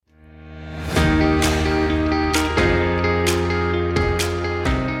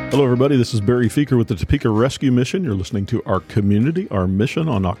Hello, everybody. This is Barry Feeker with the Topeka Rescue Mission. You're listening to Our Community, Our Mission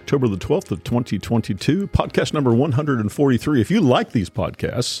on October the 12th of 2022, podcast number 143. If you like these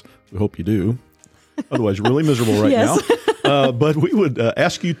podcasts, we hope you do. Otherwise, you're really miserable right now. But we would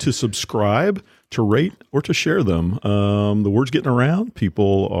ask you to subscribe, to rate, or to share them. The word's getting around.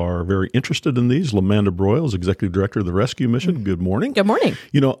 People are very interested in these. LaManda Broyles, Executive Director of the Rescue Mission. Good morning. Good morning.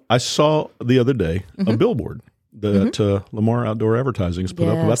 You know, I saw the other day a billboard that Lamar Outdoor Advertising has put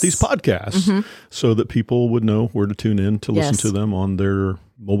up about these podcasts so that people would know where to tune in to listen to them on their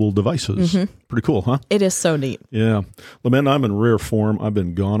mobile devices. Pretty cool, huh? It is so neat. Yeah. LaManda, I'm in rare form. I've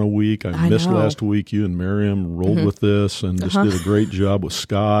been gone a week. I missed last week. You and Miriam rolled with this and just did a great job with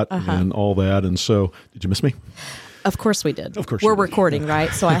Scott and all that. And so, did you miss me? Of course we did. Of course we're recording,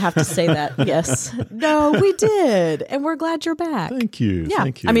 right? So I have to say that. Yes. No, we did. And we're glad you're back. Thank you. Yeah.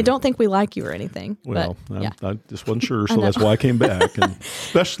 Thank you. I mean, don't think we like you or anything. Well, but, I just wasn't sure, so that's why I came back. And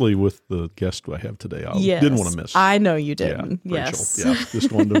especially with the guest I have today, I didn't want to miss. I know you didn't. Yeah, yes. Rachel. Yeah,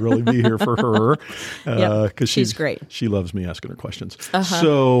 just wanted to really be here for her. Because she's great. She loves me asking her questions.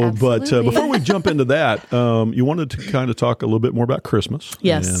 So, but before we jump into that, you wanted to kind of talk a little bit more about Christmas.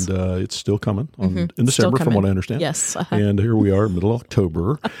 Yes. And it's still coming in December, from what I understand. Yes. And here we are, middle of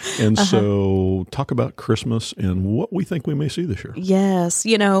October. And so talk about Christmas and what we think we may see this year. Yes.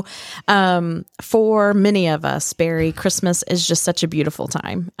 You know, for many of us, Barry, Christmas is just such a beautiful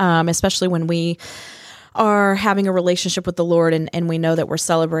time, especially when we are having a relationship with the Lord and we know that we're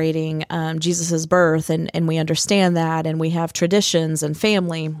celebrating Jesus's birth and we understand that and we have traditions and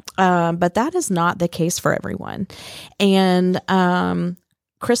family. But that is not the case for everyone. And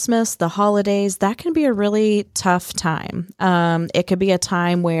Christmas, the holidays, that can be a really tough time. It could be a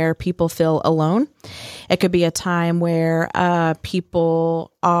time where people feel alone. It could be a time where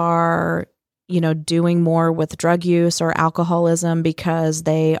people are, doing more with drug use or alcoholism because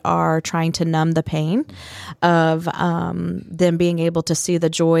they are trying to numb the pain of them being able to see the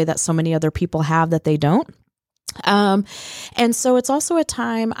joy that so many other people have that they don't. And so it's also a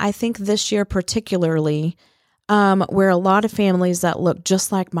time, I think this year particularly, where a lot of families that look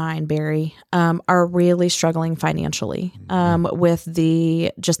just like mine, Barry, are really struggling financially with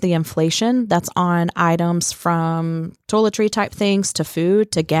the inflation that's on items from toiletry type things to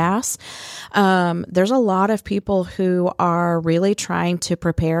food to gas. There's a lot of people who are really trying to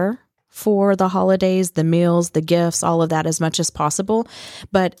prepare for the holidays, the meals, the gifts, all of that as much as possible.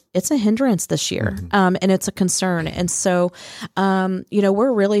 But it's a hindrance this year, and it's a concern. And so,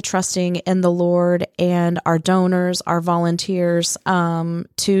 we're really trusting in the Lord and our donors, our volunteers,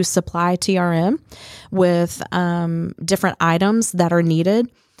 to supply TRM with different items that are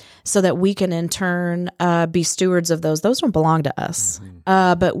needed so that we can in turn be stewards of those. Those don't belong to us.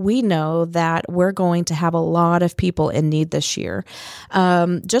 But we know that we're going to have a lot of people in need this year.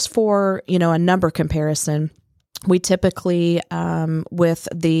 Just for, a number comparison, we typically, with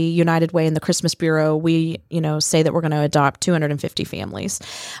the United Way and the Christmas Bureau, we, say that we're going to adopt 250 families.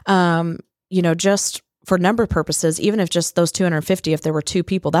 Just for number purposes, even if just those 250, if there were two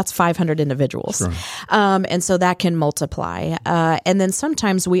people, that's 500 individuals. Sure. And so that can multiply. And then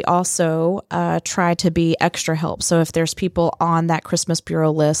sometimes we also try to be extra help. So if there's people on that Christmas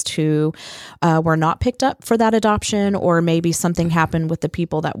Bureau list who were not picked up for that adoption, or maybe something happened with the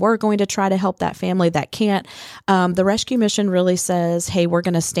people that were going to try to help that family that can't, the Rescue Mission really says, hey, we're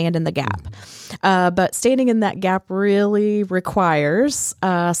going to stand in the gap. But standing in that gap really requires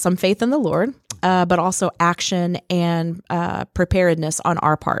some faith in the Lord, but also action and preparedness on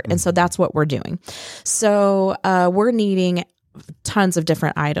our part. And so that's what we're doing. So we're needing tons of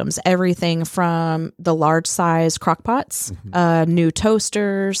different items, everything from the large size crock pots, new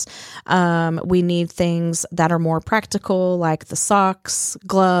toasters. We need things that are more practical, like the socks,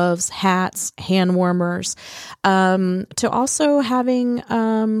 gloves, hats, hand warmers, to also having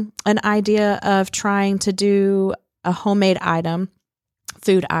an idea of trying to do a homemade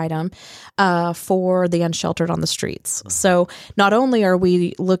food item for the unsheltered on the streets. So not only are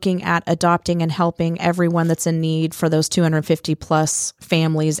we looking at adopting and helping everyone that's in need for those 250 plus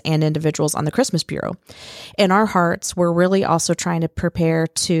families and individuals on the Christmas Bureau, in our hearts, we're really also trying to prepare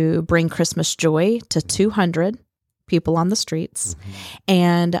to bring Christmas joy to 200 people on the streets.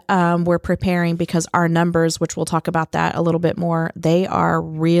 And we're preparing because our numbers, which we'll talk about that a little bit more, they are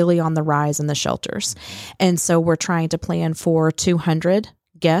really on the rise in the shelters. And so we're trying to plan for 200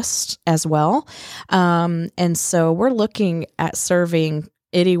 guests as well. And so we're looking at serving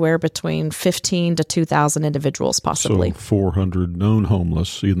anywhere between 15 to 2,000 individuals possibly. So 400 known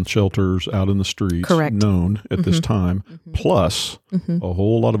homeless in shelters, out in the streets, correct, known at this time, plus a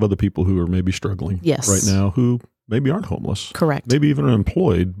whole lot of other people who are maybe struggling right now who maybe aren't homeless. Correct. Maybe even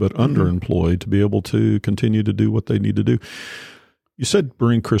unemployed, but underemployed to be able to continue to do what they need to do. You said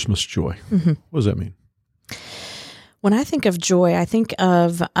bring Christmas joy. What does that mean? When I think of joy, I think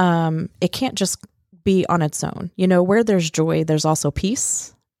of it can't just be on its own. You know, where there's joy, there's also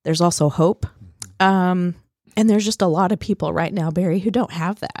peace. There's also hope. And there's just a lot of people right now, Barry, who don't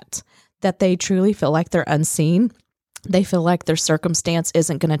have that they truly feel like they're unseen. They feel like their circumstance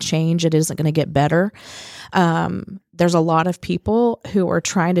isn't going to change. It isn't going to get better. There's a lot of people who are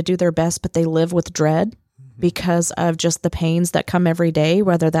trying to do their best, but they live with dread because of just the pains that come every day,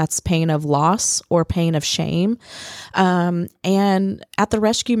 whether that's pain of loss or pain of shame. And at the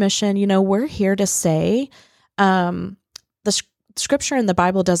Rescue Mission, you know, we're here to say, the scripture in the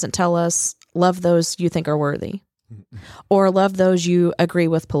Bible doesn't tell us love those you think are worthy, or love those you agree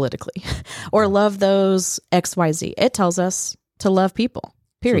with politically, or love those XYZ. It tells us to love people,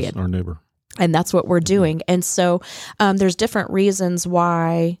 period. Our neighbor. And that's what we're doing. And so there's different reasons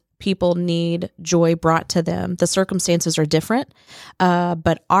why people need joy brought to them. The circumstances are different,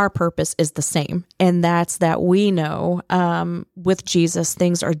 but our purpose is the same. And that's that we know with Jesus,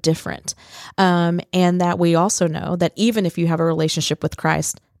 things are different. And that we also know that even if you have a relationship with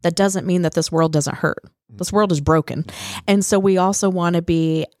Christ, that doesn't mean that this world doesn't hurt. This world is broken. And so we also want to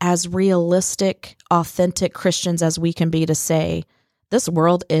be as realistic, authentic Christians as we can be to say, this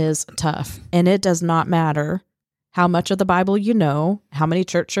world is tough, and it does not matter how much of the Bible you know, how many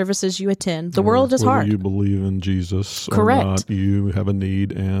church services you attend. The world is hard. Whether you believe in Jesus Correct. Or not, you have a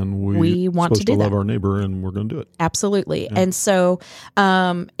need, and we want to do love that. our neighbor, and we're going to do it. Absolutely. Yeah. And so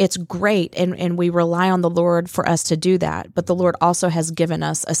it's great, and we rely on the Lord for us to do that. But the Lord also has given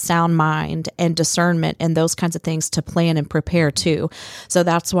us a sound mind and discernment and those kinds of things to plan and prepare too. So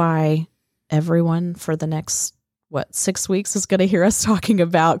that's why everyone for the next 6 weeks is going to hear us talking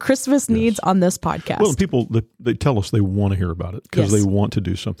about Christmas needs on this podcast. Well, people, they tell us they want to hear about it because they want to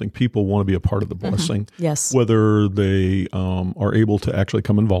do something. People want to be a part of the blessing. Yes. Whether they are able to actually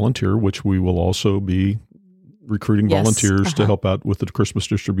come and volunteer, which we will also be recruiting volunteers to help out with the Christmas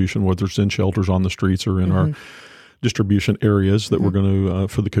distribution, whether it's in shelters on the streets or in our distribution areas that we're going to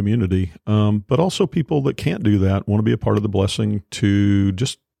for the community. But also people that can't do that want to be a part of the blessing to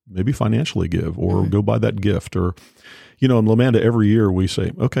just maybe financially give or go buy that gift. Or, you know, in Lamanda, every year we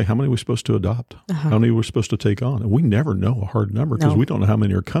say, okay, how many are we supposed to adopt? How many are we supposed to take on? And we never know a hard number because we don't know how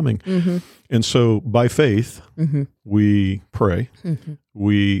many are coming. And so by faith, we pray.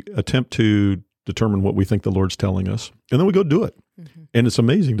 We attempt to determine what we think the Lord's telling us, and then we go do it. And it's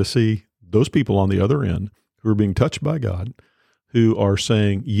amazing to see those people on the other end who are being touched by God, who are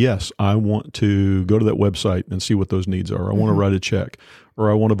saying, yes, I want to go to that website and see what those needs are. I want to write a check, or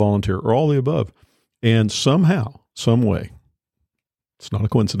I want to volunteer, or all the above. And somehow, some way, it's not a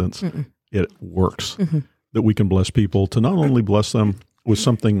coincidence, it works that we can bless people, to not only bless them with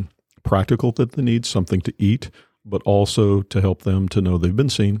something practical that they need, something to eat, but also to help them to know they've been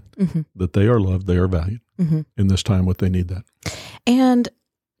seen, that they are loved, they are valued in this time, what they need that. And,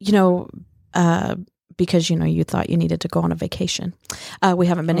 you know, because, you know, you thought you needed to go on a vacation. We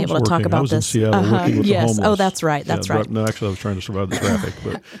haven't been able to talk about this. I was in Seattle working with the homeless. Oh, that's right. That's right. No, actually, I was trying to survive the traffic.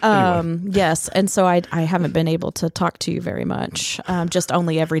 But anyway. Yes. And so I haven't been able to talk to you very much, just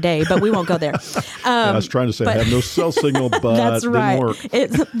only every day, but we won't go there. I was trying to say I have no cell signal, but that's right.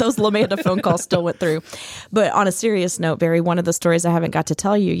 Didn't work. Those Lamanda phone calls still went through. But on a serious note, Barry, one of the stories I haven't got to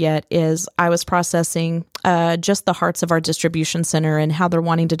tell you yet is I was processing just the hearts of our distribution center and how they're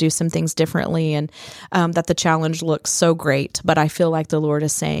wanting to do some things differently, and that the challenge looks so great, but I feel like the Lord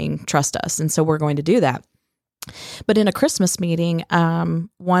is saying, trust us. And so we're going to do that. But in a Christmas meeting, and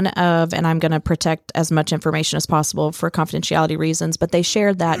I'm going to protect as much information as possible for confidentiality reasons, but they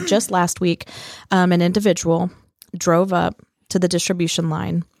shared that just last week, an individual drove up to the distribution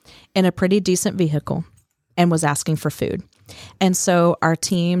line in a pretty decent vehicle and was asking for food. And so our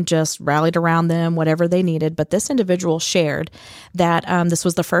team just rallied around them, whatever they needed. But this individual shared that this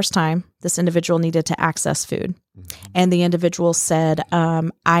was the first time this individual needed to access food. And the individual said,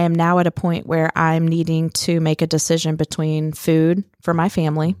 I am now at a point where I'm needing to make a decision between food for my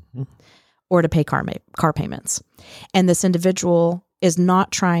family or to pay car payments. And this individual is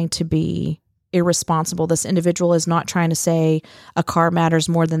not trying to be irresponsible. This individual is not trying to say a car matters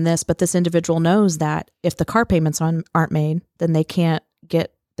more than this, but this individual knows that if the car payments aren't made, then they can't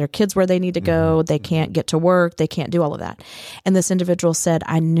get their kids where they need to go. They can't get to work. They can't do all of that. And this individual said,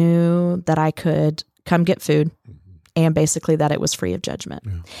 I knew that I could come get food, and basically that it was free of judgment.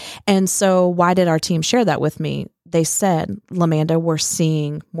 Yeah. And so why did our team share that with me? They said, Lamanda, we're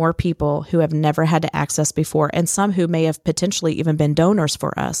seeing more people who have never had to access before, and some who may have potentially even been donors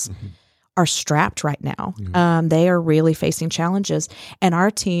for us, are strapped right now. They are really facing challenges. And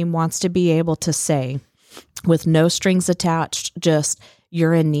our team wants to be able to say, with no strings attached, just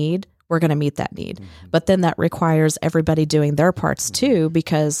you're in need, we're going to meet that need. But then that requires everybody doing their parts too,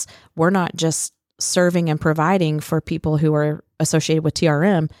 because we're not just serving and providing for people who are associated with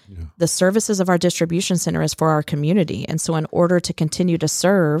TRM. The services of our distribution center is for our community. And so in order to continue to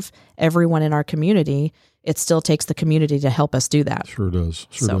serve everyone in our community, it still takes the community to help us do that. Sure does.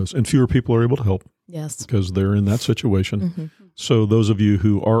 Does. And fewer people are able to help. Yes. Because they're in that situation. So those of you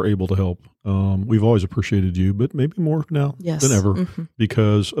who are able to help, we've always appreciated you, but maybe more now than ever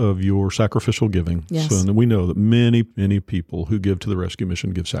because of your sacrificial giving. Yes. So, and we know that many, many people who give to the rescue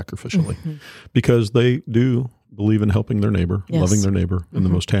mission give sacrificially because they do believe in helping their neighbor, loving their neighbor in the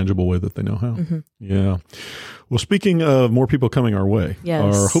most tangible way that they know how. Yeah. Well, speaking of more people coming our way,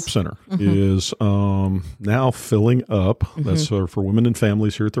 our Hope Center is now filling up. That's for women and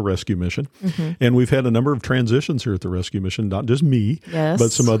families here at the Rescue Mission. And we've had a number of transitions here at the Rescue Mission, not just me, but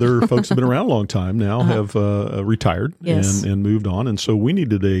some other folks who have been around a long time now have retired and moved on. And so we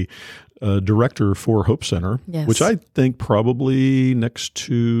needed a director for Hope Center, which I think probably next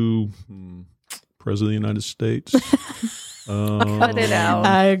to President of the United States. Cut it out.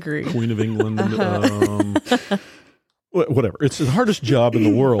 I agree. Queen of England. Whatever. It's the hardest job in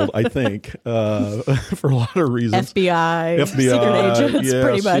the world, I think, for a lot of reasons. FBI, secret agents,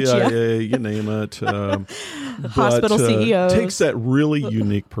 pretty much. CIA, you name it. Hospital CEOs. Takes that really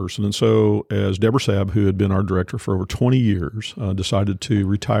unique person. And so as Deborah Sabb, who had been our director for over 20 years, decided to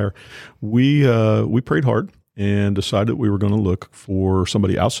retire, we prayed hard and decided we were going to look for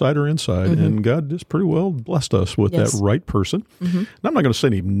somebody outside or inside. And God just pretty well blessed us with that right person. And I'm not going to say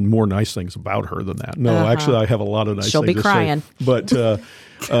any more nice things about her than that. No, actually, I have a lot of nice She'll things be crying. to say.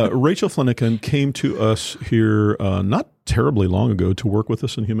 But Rachel Flanagan came to us here not terribly long ago to work with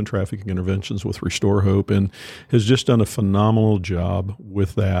us in human trafficking interventions with Restore Hope and has just done a phenomenal job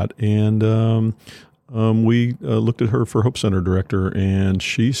with that. And we looked at her for Hope Center director, and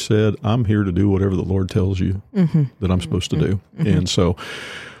she said, I'm here to do whatever the Lord tells you that I'm supposed to do. And so,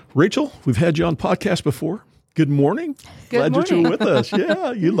 Rachel, we've had you on podcast before. Good morning. Glad that you're with us.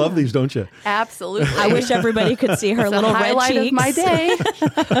 Yeah, you love these, don't you? Absolutely. I wish everybody could see her little red highlight cheeks. of my day.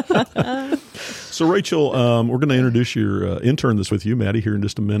 So, Rachel, we're going to introduce your intern this with you, Maddie, here in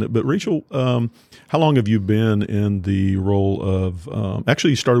just a minute. But, Rachel, how long have you been in the role of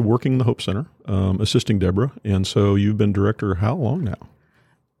actually, you started working in the Hope Center, assisting Deborah. And so you've been director how long now?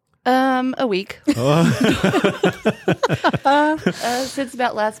 A week. Since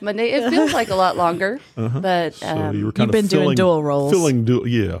about last Monday. It feels like a lot longer, but So you were kind you've been doing dual roles. filling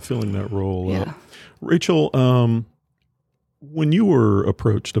that role. Rachel, when you were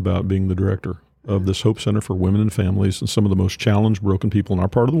approached about being the director of this Hope Center for Women and Families and some of the most challenged, broken people in our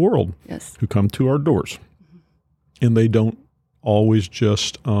part of the world who come to our doors, and they don't always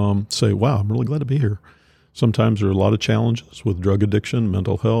just say, wow, I'm really glad to be here. Sometimes there are a lot of challenges with drug addiction,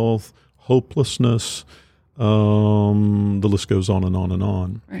 mental health, hopelessness. The list goes on and on and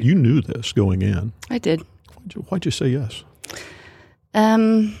on. Right. You knew this going in. I did. Why'd you say yes?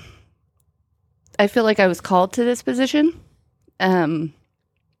 I feel like I was called to this position.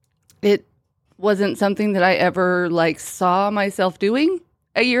 It wasn't something that I ever saw myself doing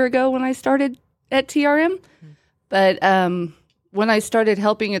a year ago when I started at TRM. But when I started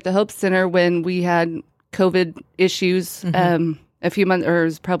helping at the Hope Center when we had COVID issues, a few months, or it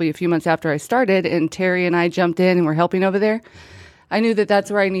was probably a few months after I started, and Terry and I jumped in and were helping over there, I knew that that's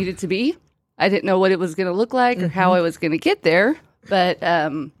where I needed to be. I didn't know what it was going to look like or how I was going to get there, but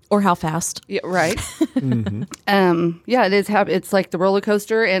or how fast. Yeah, right. Yeah, it is. It's like the roller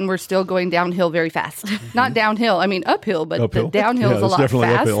coaster, and we're still going downhill very fast. Not downhill, I mean uphill, but uphill. The downhill is a lot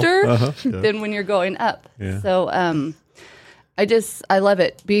faster Yeah. than when you're going up. Yeah. So I love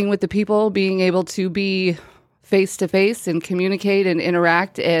it, being with the people, being able to be face to face and communicate and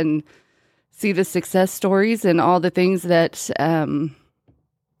interact and see the success stories and all the things that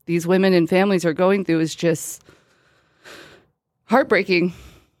these women and families are going through is just heartbreaking.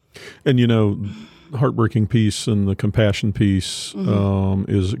 And, the heartbreaking piece and the compassion piece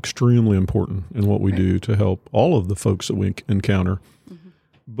is extremely important in what we do to help all of the folks that we encounter.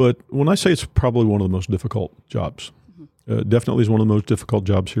 But when I say it's probably one of the most difficult jobs, definitely is one of the most difficult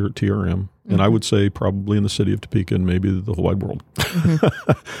jobs here at TRM. And I would say probably in the city of Topeka and maybe the whole wide world.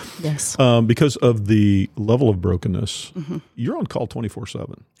 Yes. Because of the level of brokenness, you're on call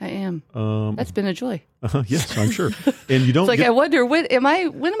 24/7. I am. That's been a joy. Yes, I'm sure. And you don't I wonder, when am I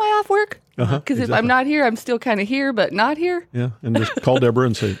off work? Because if I'm not here, I'm still kind of here, but not here. Yeah, and just call Deborah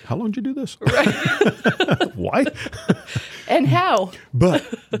and say, how long did you do this? Right. Why? And how? But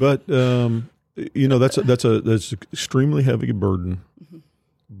that's an extremely heavy burden. Mm-hmm.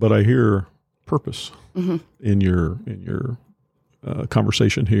 But I hear purpose in your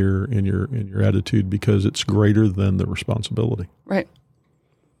conversation here, in your attitude, because it's greater than the responsibility. Right.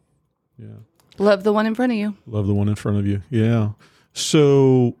 Yeah. Love the one in front of you. Love the one in front of you. Yeah.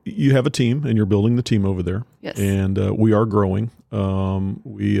 So you have a team, and you're building the team over there. Yes. And we are growing.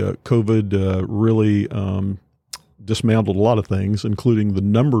 COVID really dismantled a lot of things, including the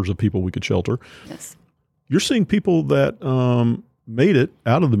numbers of people we could shelter. Yes. You're seeing people that made it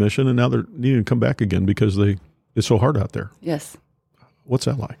out of the mission, and now they're needing to come back again because it's so hard out there. Yes. What's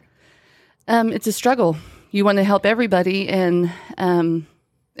that like? It's a struggle. You want to help everybody, and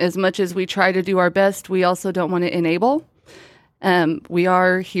as much as we try to do our best, we also don't want to enable. We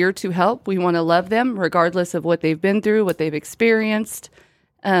are here to help. We want to love them regardless of what they've been through, what they've experienced.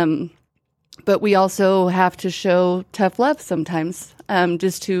 But we also have to show tough love sometimes,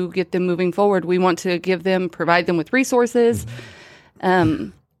 just to get them moving forward. We want to provide them with resources.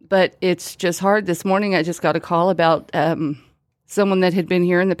 But it's just hard. This morning, I just got a call about someone that had been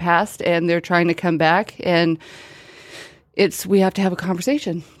here in the past, and they're trying to come back, and we have to have a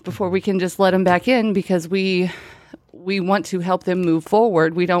conversation before we can just let them back in, because we want to help them move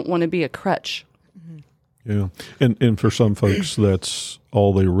forward. We don't want to be a crutch. Yeah. And for some folks, that's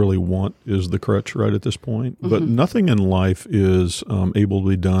all they really want is the crutch right at this point. Mm-hmm. But nothing in life is able to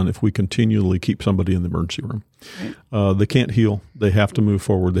be done if we continually keep somebody in the emergency room. Right. They can't heal. They have to move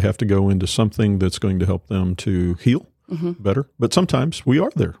forward. They have to go into something that's going to help them to heal better. But sometimes we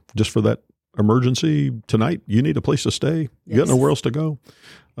are there just for that emergency. Tonight, you need a place to stay. You got nowhere else to go.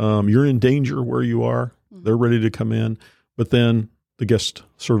 You're in danger where you are. They're ready to come in. But then the guest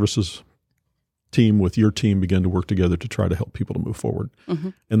services team with your team begin to work together to try to help people to move forward. Mm-hmm.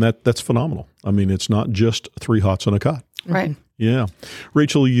 And that's phenomenal. I mean, it's not just 3 hots on a cot. Right. Yeah.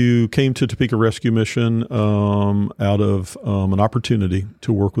 Rachel, you came to Topeka Rescue Mission out of an opportunity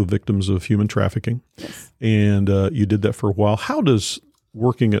to work with victims of human trafficking. Yes. And you did that for a while. How does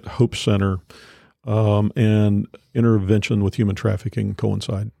working at Hope Center and intervention with human trafficking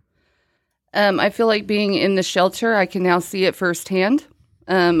coincide? I feel like being in the shelter, I can now see it firsthand.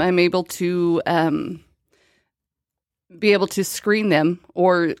 I'm able to be able to screen them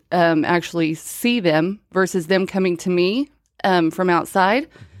or actually see them versus them coming to me from outside.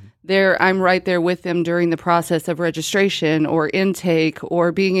 I'm right there with them during the process of registration or intake,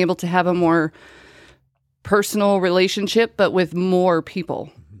 or being able to have a more personal relationship, but with more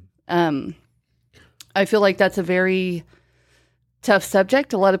people. I feel like that's a very tough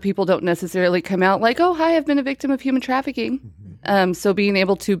subject. A lot of people don't necessarily come out like, oh, hi, I've been a victim of human trafficking. So being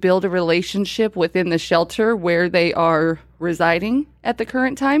able to build a relationship within the shelter where they are residing at the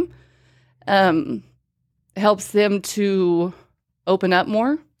current time helps them to open up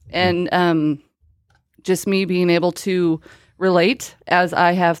more. And just me being able to relate, as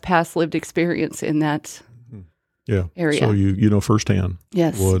I have past lived experience in that area. So you know firsthand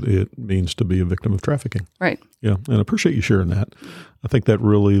yes. what it means to be a victim of trafficking. Right. Yeah, and I appreciate you sharing that. I think that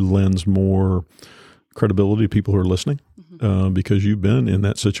really lends more credibility to people who are listening because you've been in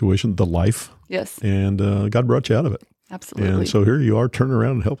that situation, the life. Yes. And God brought you out of it. Absolutely. And so here you are turning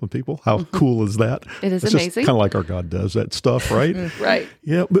around and helping people. How cool is that? It is it's amazing. Kind of like our God does that stuff, right? Right.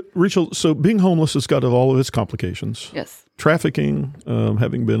 Yeah. But Rachel, so being homeless has got all of its complications. Yes. Trafficking,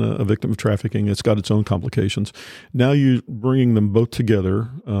 having been a victim of trafficking, it's got its own complications. Now you're bringing them both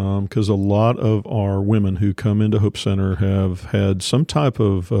together because a lot of our women who come into Hope Center have had some type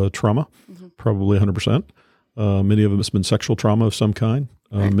of trauma, probably 100%. Many of them it's been sexual trauma of some kind.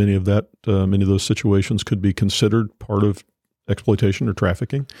 Right. Many of those situations could be considered part of exploitation or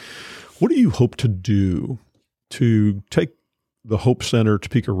trafficking. What do you hope to do to take the Hope Center,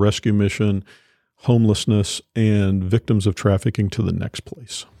 Topeka Rescue Mission, homelessness, and victims of trafficking to the next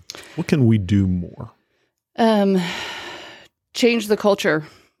place? What can we do more? Change the culture.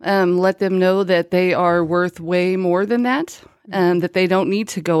 Let them know that they are worth way more than that, that they don't need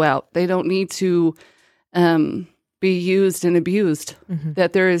to go out. They don't need to be used and abused,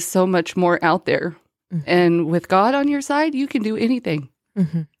 that there is so much more out there. And with God on your side, you can do anything.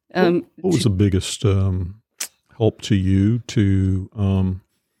 What was the biggest help to you to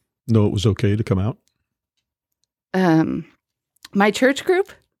know it was okay to come out? My church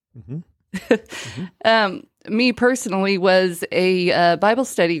group, me personally, was a Bible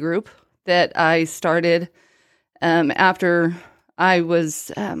study group that I started after I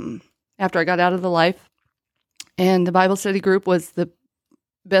got out of the life. And the Bible study group was the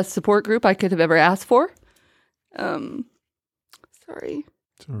best support group I could have ever asked for. Sorry.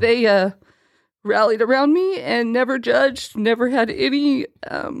 They rallied around me and never judged, never had any,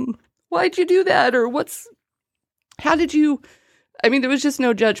 why'd you do that? Or how did you, there was just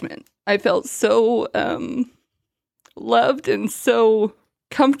no judgment. I felt so loved and so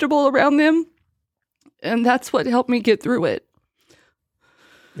comfortable around them. And that's what helped me get through it.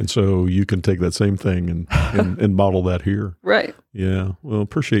 And so you can take that same thing and model that here. Right. Yeah. Well,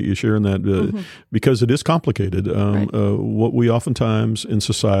 appreciate you sharing that because it is complicated. What we oftentimes in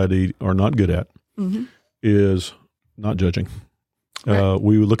society are not good at is not judging. Right.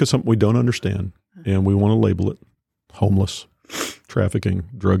 We look at something we don't understand and we want to label it homeless, trafficking,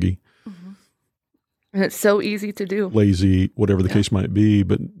 druggy. And it's so easy to do. Lazy, whatever the case might be.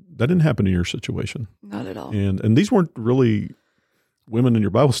 But that didn't happen in your situation. Not at all. And these weren't really women in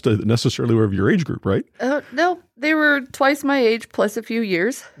your Bible study that necessarily were of your age group, right? No, they were twice my age plus a few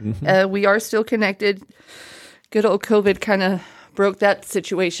years. We are still connected. Good old COVID kind of broke that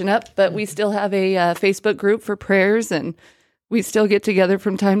situation up, but we still have a Facebook group for prayers, and we still get together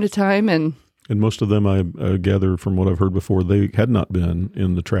from time to time. And most of them, I gather from what I've heard before, they had not been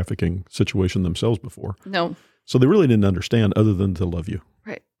in the trafficking situation themselves before. No. So they really didn't understand other than to love you.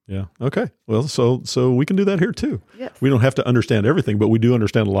 Right. Yeah. Okay. Well, so we can do that here too. Yes. We don't have to understand everything, but we do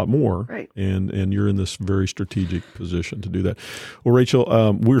understand a lot more. Right. And you're in this very strategic position to do that. Well, Rachel,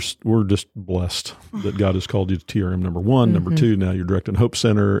 we're just blessed that God has called you to TRM number one, number two. Now you're directing Hope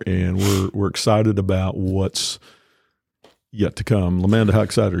Center, and we're excited about what's yet to come. Lamanda, how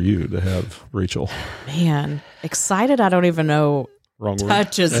excited are you to have Rachel? Man, excited. I don't even know. Wrong word.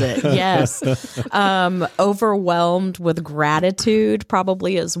 Touches it. Yes. Overwhelmed with gratitude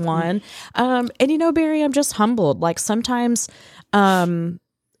probably is one. And Barry, I'm just humbled. Like sometimes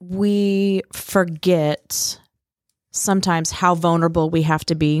we forget sometimes how vulnerable we have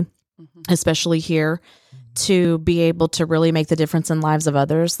to be, especially here, to be able to really make the difference in lives of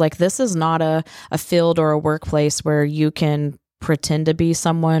others. Like this is not a field or a workplace where you can pretend to be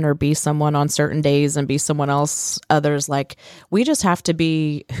someone or be someone on certain days and be someone else others. Like we just have to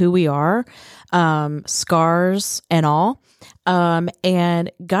be who we are, scars and all.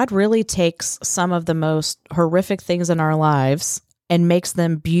 And God really takes some of the most horrific things in our lives and makes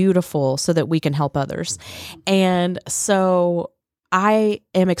them beautiful so that we can help others. And so I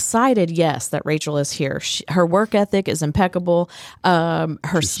am excited, yes, that Rachel is here. Her work ethic is impeccable. Her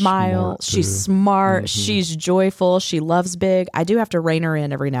she's smile, she's smart, she's joyful, she loves big. I do have to rein her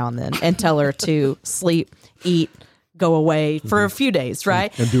in every now and then and tell her to sleep, eat, go away for a few days,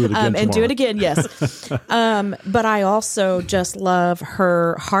 right? And do it again and do it again, yes. But I also just love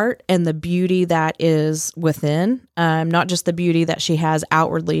her heart and the beauty that is within, not just the beauty that she has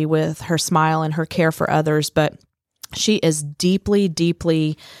outwardly with her smile and her care for others, but she is deeply,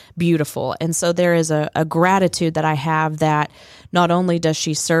 deeply beautiful. And so there is a gratitude that I have that not only does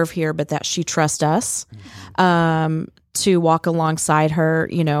she serve here, but that she trusts us to walk alongside her.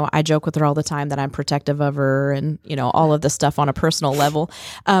 I joke with her all the time that I'm protective of her and, all of the stuff on a personal level.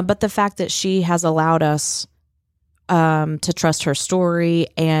 But the fact that she has allowed us to trust her story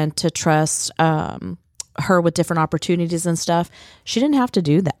and to trust her with different opportunities and stuff, she didn't have to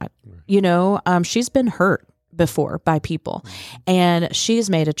do that. She's been hurt before by people, and she's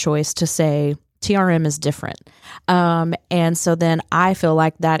made a choice to say TRM is different. And so then I feel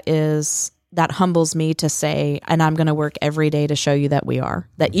like that humbles me to say, and I'm going to work every day to show you that we are,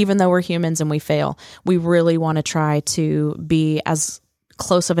 that even though we're humans and we fail, we really want to try to be as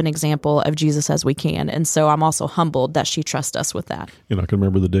close of an example of Jesus as we can. And so I'm also humbled that she trusts us with that. I can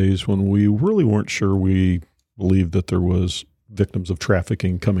remember the days when we really weren't sure we believed that there was victims of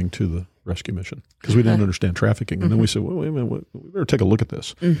trafficking coming to the rescue mission because we didn't understand trafficking. And then we said, well, wait a minute, we better take a look at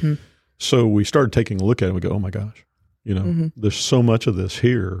this. So we started taking a look at it and we go, oh my gosh, there's so much of this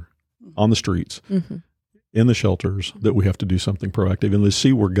here on the streets, in the shelters, that we have to do something proactive. And let's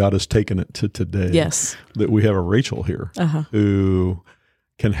see where God has taken it to today. Yes. That we have a Rachel here who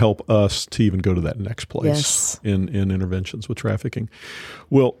can help us to even go to that next place in interventions with trafficking.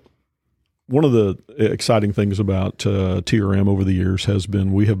 Well, one of the exciting things about TRM over the years has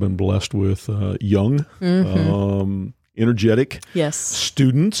been we have been blessed with young, energetic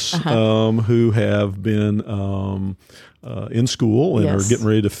students who have been in school and are getting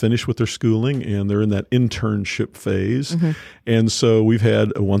ready to finish with their schooling, and they're in that internship phase. And so we've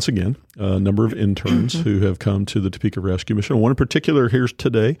had, once again, a number of interns who have come to the Topeka Rescue Mission. One in particular here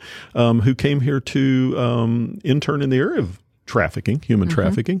today who came here to intern in the area of human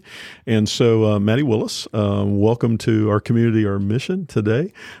trafficking. And so, Maddie Willis, welcome to our community, our mission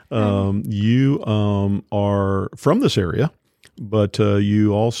today. You are from this area, but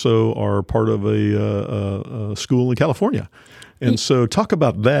you also are part of a school in California. And so talk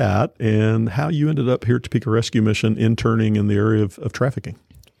about that and how you ended up here at Topeka Rescue Mission interning in the area of trafficking.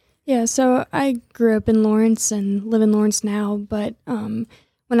 Yeah, so I grew up in Lawrence and live in Lawrence now, but when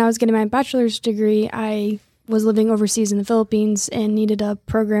I was getting my bachelor's degree, I was living overseas in the Philippines and needed a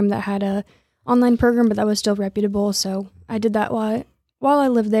program that had a online program, but that was still reputable. So I did that while I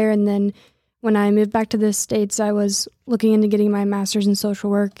lived there. And then when I moved back to the States, I was looking into getting my master's in social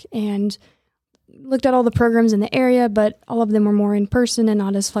work and looked at all the programs in the area, but all of them were more in person and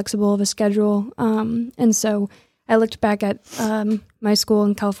not as flexible of a schedule. And so I looked back at my school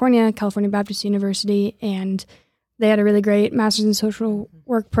in California Baptist University, and they had a really great master's in social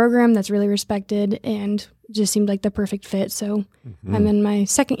work program that's really respected and just seemed like the perfect fit. So I'm in my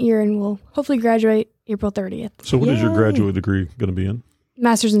second year and will hopefully graduate April 30th. So what is your graduate degree going to be in?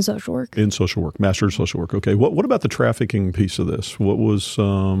 Master's in social work. In social work, master's in social work. Okay. What about the trafficking piece of this? What was,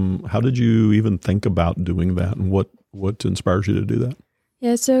 how did you even think about doing that, and what inspires you to do that?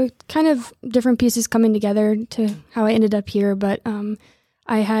 Yeah, so kind of different pieces coming together to how I ended up here, but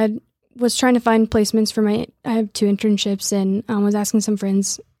I was trying to find placements for I have 2 internships, and was asking some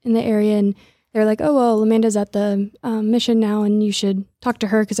friends in the area, and they're like, oh, well, Amanda's at the mission now, and you should talk to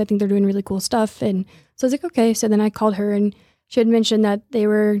her because I think they're doing really cool stuff. And so I was like, okay. So then I called her, and she had mentioned that they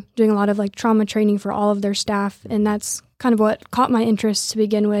were doing a lot of like trauma training for all of their staff, and that's kind of what caught my interest to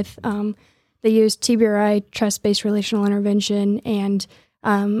begin with. They use TBRI, trust-based relational intervention, and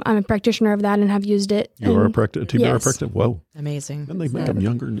I'm a practitioner of that and have used it. You are a TBRI practitioner? Whoa. Amazing. And they make them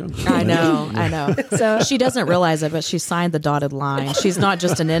younger and younger. I know. So she doesn't realize it, but she signed the dotted line. She's not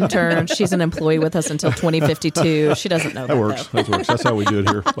just an intern. She's an employee with us until 2052. She doesn't know that. That works. That's how we do it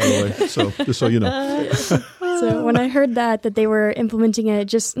here, by the way. So just so you know. So when I heard that they were implementing it,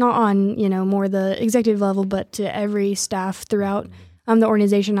 just not on, more the executive level, but to every staff throughout the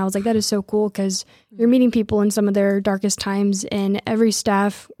organization, I was like, that is so cool, because you're meeting people in some of their darkest times, and every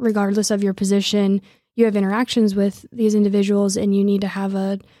staff, regardless of your position, you have interactions with these individuals, and you need to have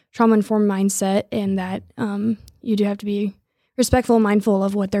a trauma-informed mindset, and that you do have to be respectful and mindful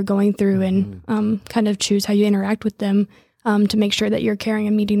of what they're going through, and kind of choose how you interact with them to make sure that you're caring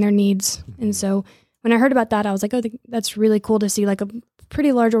and meeting their needs. And so when I heard about that, I was like, oh, that's really cool to see like a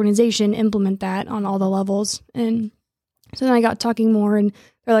pretty large organization implement that on all the levels. And so then I got talking more, and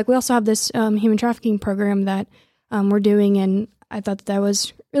they're like, we also have this human trafficking program that we're doing. And I thought that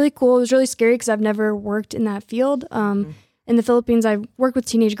was really cool. It was really scary because I've never worked in that field. In the Philippines, I've worked with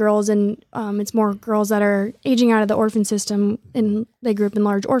teenage girls, and it's more girls that are aging out of the orphan system, and they grew up in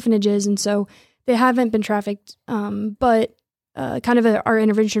large orphanages. And so they haven't been trafficked, but kind of our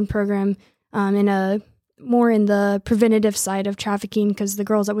intervention program more in the preventative side of trafficking, because the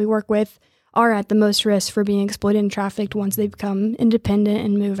girls that we work with are at the most risk for being exploited and trafficked once they become independent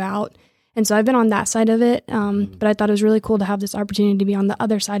and move out. And so I've been on that side of it, but I thought it was really cool to have this opportunity to be on the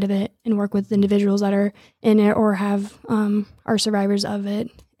other side of it and work with individuals that are in it or are survivors of it.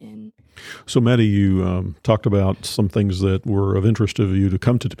 And so, Maddie, you talked about some things that were of interest to you to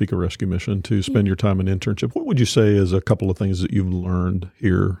come to Topeka Rescue Mission to spend your time in internship. What would you say is a couple of things that you've learned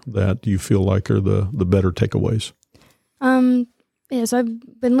here that you feel like are the better takeaways? Yeah, so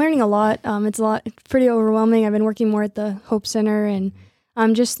I've been learning a lot. It's pretty overwhelming. I've been working more at the Hope Center, and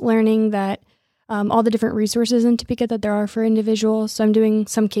I'm just learning that all the different resources in Topeka that there are for individuals. So I'm doing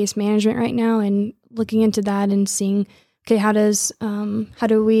some case management right now and looking into that and seeing, okay, how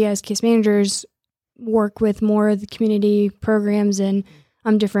do we as case managers work with more of the community programs and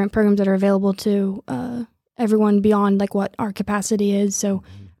different programs that are available to everyone beyond like what our capacity is. So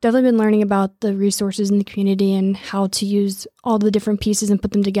definitely been learning about the resources in the community and how to use all the different pieces and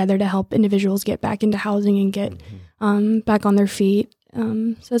put them together to help individuals get back into housing and get back on their feet.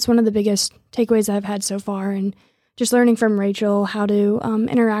 So that's one of the biggest takeaways I've had so far, and just learning from Rachel how to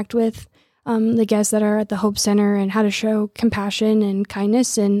interact with the guests that are at the Hope Center and how to show compassion and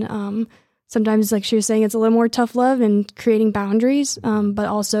kindness. And sometimes, like she was saying, it's a little more tough love and creating boundaries, but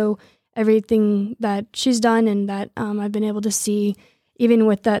also everything that she's done and that I've been able to see, even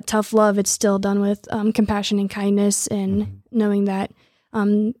with that tough love, it's still done with compassion and kindness, and knowing that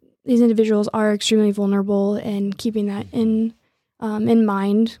these individuals are extremely vulnerable, and keeping that in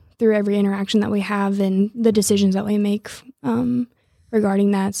mind through every interaction that we have and the decisions that we make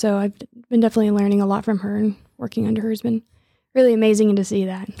regarding that. So I've been definitely learning a lot from her, and working under her has been really amazing to see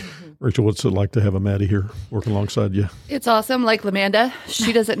that. Rachel, what's it like to have a Maddie here working alongside you? It's awesome. Like Lamanda,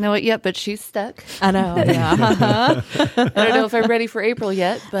 she doesn't know it yet, but she's stuck. I know. Yeah. I don't know if I'm ready for April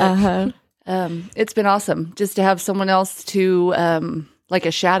yet, but it's been awesome just to have someone else to, like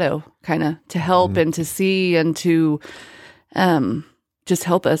a shadow kind of, to help and to see and to just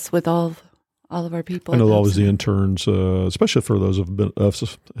help us with all all of our people. I know at the always the Hope interns, especially for those who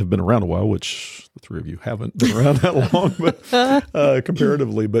have been around a while, which the three of you haven't been around that long, but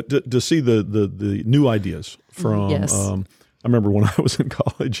comparatively. But to see the new ideas from, Yes. I remember when I was in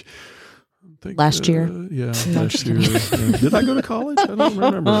college. Last year? Last year. Yeah. Did I go to college? I don't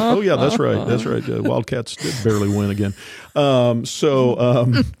remember. Oh, yeah, that's right. That's right. Wildcats did barely win again. Watching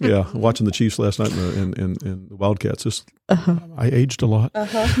the Chiefs last night and the Wildcats, I aged a lot.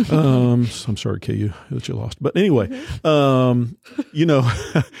 So I'm sorry, KU, that you lost. But anyway, I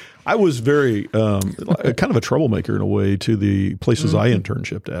was very kind of a troublemaker in a way to the places I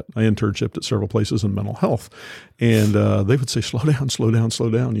internshipped at. I internshipped at several places in mental health. And they would say, slow down,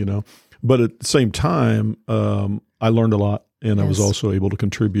 But at the same time, I learned a lot, and I was also able to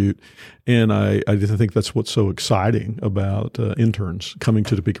contribute. And I think that's what's so exciting about interns coming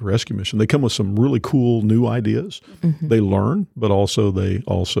to Topeka Rescue Mission. They come with some really cool new ideas. Mm-hmm. They learn, but they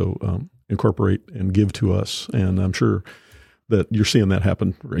also incorporate and give to us. And I'm sure that you're seeing that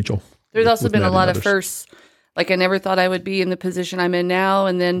happen, Rachel. There's also been a lot of firsts. Like I never thought I would be in the position I'm in now,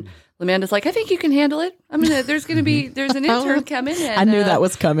 and then Lamanda's like, I think you can handle it. I mean, there's an intern coming in. I knew that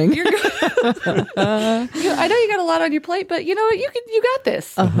was coming. I know you got a lot on your plate, but you know what? You got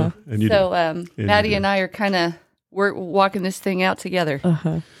this. Uh-huh. So Maddie and I are kind of walking this thing out together.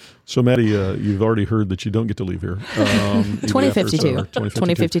 Uh-huh. So Maddie, you've already heard that you don't get to leave here.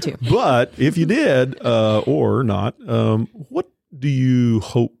 2052. But if you did or not, what do you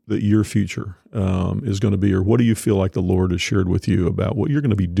hope that your future is going to be, or what do you feel like the Lord has shared with you about what you're going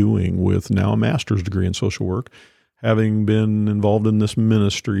to be doing with now a master's degree in social work, having been involved in this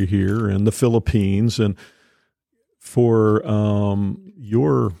ministry here in the Philippines, and for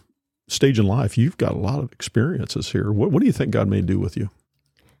your stage in life, you've got a lot of experiences here. What do you think God may do with you?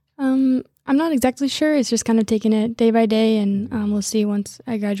 I'm not exactly sure. It's just kind of taking it day by day, and we'll see once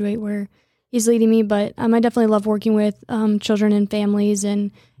I graduate where He's leading me. But I definitely love working with children and families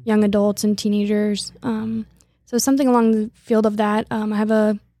and young adults and teenagers. So something along the field of that. I have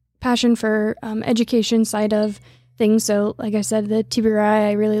a passion for education side of things. So like I said, the TBRI,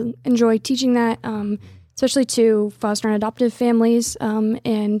 I really enjoy teaching that, especially to foster and adoptive families.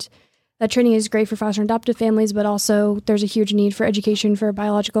 And that training is great for foster and adoptive families, but also there's a huge need for education for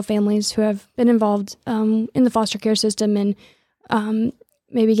biological families who have been involved in the foster care system and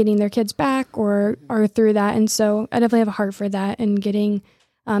maybe getting their kids back or are through that. And so I definitely have a heart for that and getting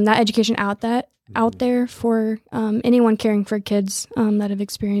that education out there for anyone caring for kids that have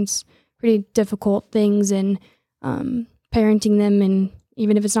experienced pretty difficult things and parenting them. And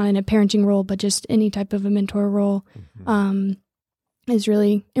even if it's not in a parenting role, but just any type of a mentor role is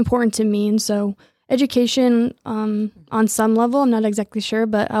really important to me. And so education on some level, I'm not exactly sure,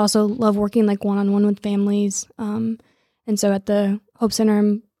 but I also love working like one-on-one with families. And so at the Hope Center,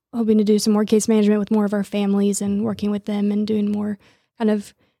 I'm hoping to do some more case management with more of our families and working with them and doing more kind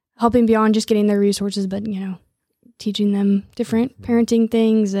of helping beyond just getting their resources, but, teaching them different parenting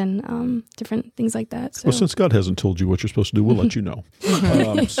things and different things like that. So. Well, since God hasn't told you what you're supposed to do, we'll let you know.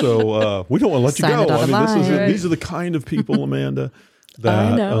 So we don't want to let you go. These are the kind of people, Amanda,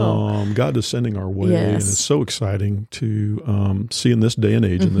 that God is sending our way. Yes. And it's so exciting to see in this day and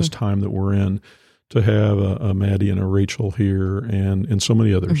age, in this time that we're in, to have a Maddie and a Rachel here and so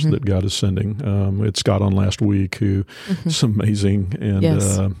many others that God is sending. It's Scott on last week who is amazing. And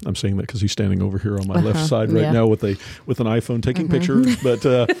I'm saying that because he's standing over here on my left side right now with an iPhone taking pictures. But,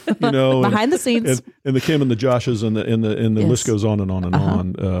 behind the scenes. And the Kim and the Joshes and the list goes on and on and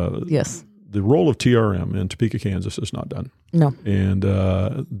on. Yes. The role of TRM in Topeka, Kansas is not done. No. And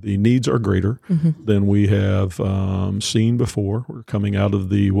the needs are greater than we have seen before. We're coming out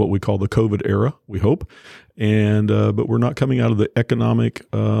of what we call the COVID era, we hope. And but we're not coming out of the economic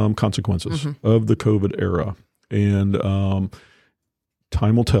consequences of the COVID era. And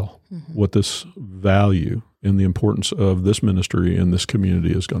time will tell what this value and the importance of this ministry and this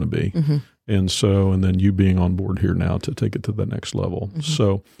community is going to be. And then you being on board here now to take it to the next level.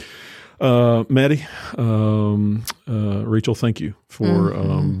 So, Maddie, Rachel, thank you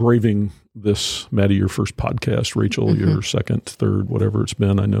for braving this. Maddie, your first podcast. Rachel, your second, third, whatever it's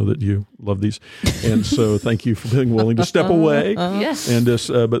been. I know that you love these. And so thank you for being willing to step away. Yes. And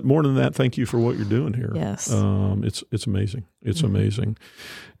but more than that, thank you for what you're doing here. Yes. It's amazing. It's amazing.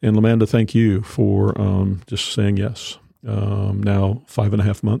 And Lamanda, thank you for just saying yes now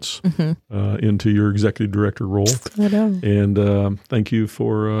 5.5 months into your executive director role. I know. And thank you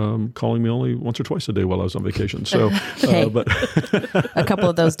for calling me only once or twice a day while I was on vacation. So, Hey. but A couple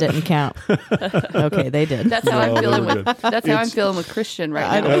of those didn't count. Okay, they did. That's how I'm feeling very with. good. That's how I'm feeling with Christian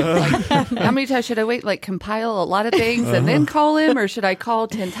right now. Like, how many times should I wait? Like compile a lot of things and then call him, or should I call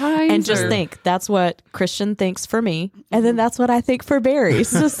 10 times? And just think, that's what Christian thinks for me, and then that's what I think for Barry.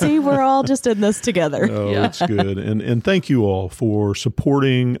 So see, we're all just in this together. Oh, Yeah. it's good. And thank you all for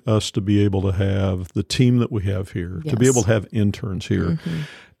supporting us to be able to have the team that we have here, to be Yes. able to have interns here,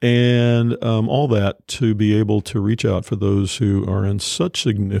 and all that, to be able to reach out for those who are in such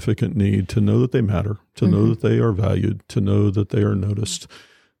significant need, to know that they matter, to know that they are valued, to know that they are noticed,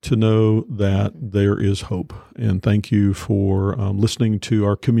 to know that there is hope. And thank you for listening to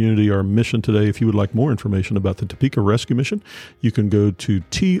our community, our mission today. If you would like more information about the Topeka Rescue Mission, you can go to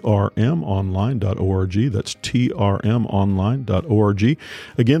trmonline.org. That's trmonline.org.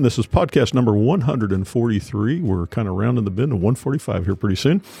 Again, this is podcast number 143. We're kind of rounding the bend to 145 here pretty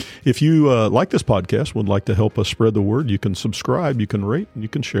soon. If you like this podcast, would like to help us spread the word, you can subscribe, you can rate, and you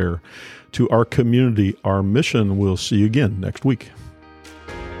can share to our community, our mission. We'll see you again next week.